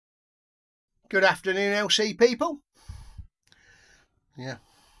Good afternoon, LC people. Yeah,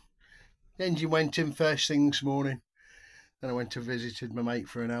 the engine went in first thing this morning. Then I went and visited my mate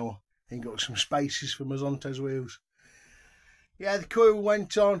for an hour. He got some spaces for my Zontes wheels. Yeah, the coil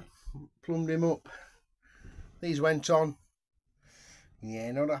went on, plumbed him up. These went on. Yeah,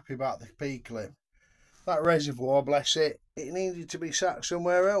 not happy about the P-clip. That reservoir, bless it, it needed to be sat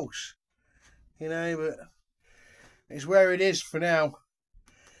somewhere else. You know, but it's where it is for now.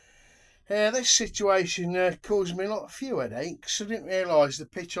 This situation caused me a few headaches. I didn't realise the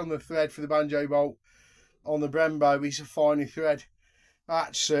pitch on the thread for the banjo bolt on the Brembo is a finer thread. I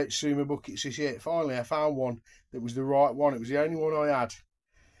had to search through my buckets this year. Finally, I found one that was the right one. It was the only one I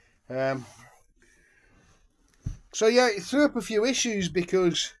had. So yeah, it threw up a few issues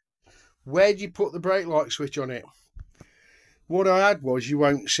because where do you put the brake light switch on it? What I had was, you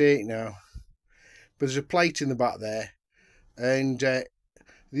won't see it now, but there's a plate in the back there, and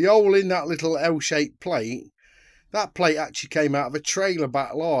the hole in that little L-shaped plate, that plate actually came out of a trailer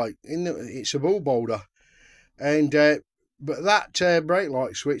back light. It's a bull boulder, and but that brake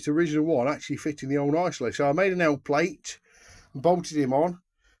light switch, the original one, actually fit in the old nicely. So I made an L plate, bolted him on,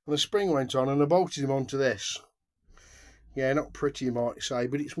 and the spring went on, and I bolted him onto this. Yeah, not pretty, you might say,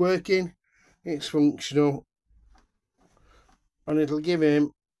 but it's working, it's functional, and it'll give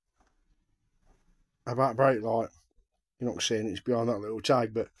him a back brake light. You're not seeing it, it's behind that little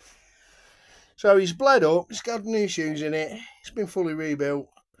tag, but so he's bled up, it's got new shoes in it, it's been fully rebuilt,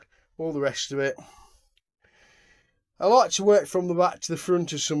 all the rest of it. I like to work from the back to the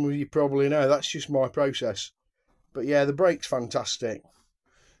front, as some of you probably know. That's just my process. But yeah, the brake's fantastic.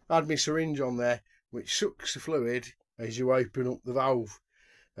 I had my syringe on there, which sucks the fluid as you open up the valve,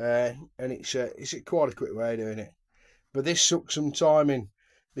 and it's quite a quick way of doing it. But this sucked some time in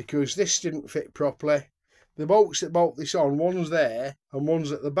because this didn't fit properly. The bolts that bolt this on, one's there and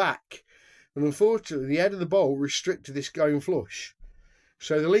one's at the back, and unfortunately the head of the bolt restricted this going flush,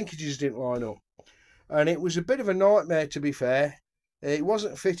 so the linkages didn't line up, and it was a bit of a nightmare, to be fair. It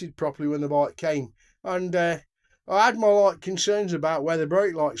wasn't fitted properly when the bike came, and I had my concerns about where the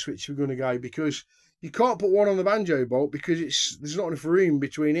brake light switch were going to go, because you can't put one on the banjo bolt because there's not enough room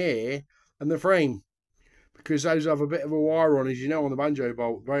between here and the frame, because those have a bit of a wire on, as you know, on the banjo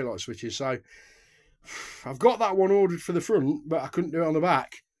bolt brake light switches. So I've got that one ordered for the front, but I couldn't do it on the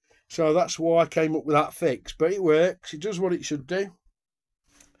back, so that's why I came up with that fix. But it works, it does what it should do,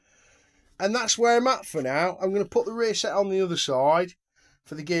 and that's where I'm at for now. I'm going to put the rear set on the other side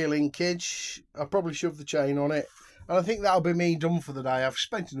for the gear linkage. I'll probably shove the chain on it, and I think that'll be me done for the day. I've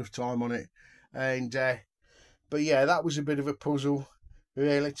spent enough time on it, and but yeah, that was a bit of a puzzle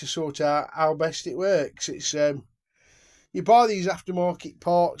really to sort out how best it works. It's you buy these aftermarket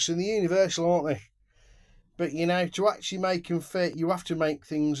parts and they're universal, aren't they? But you know, to actually make them fit, you have to make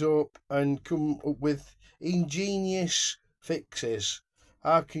things up and come up with ingenious fixes.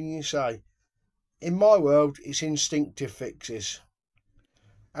 How can you say? In my world, it's instinctive fixes.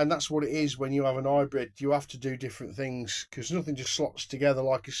 And that's what it is when you have an hybrid. You have to do different things, because nothing just slots together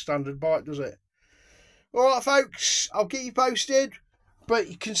like a standard bike, does it? Alright folks, I'll keep you posted. But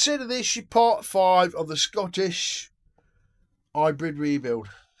you consider this your part 5 of the Scottish hybrid rebuild.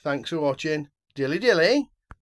 Thanks for watching. Dilly dilly.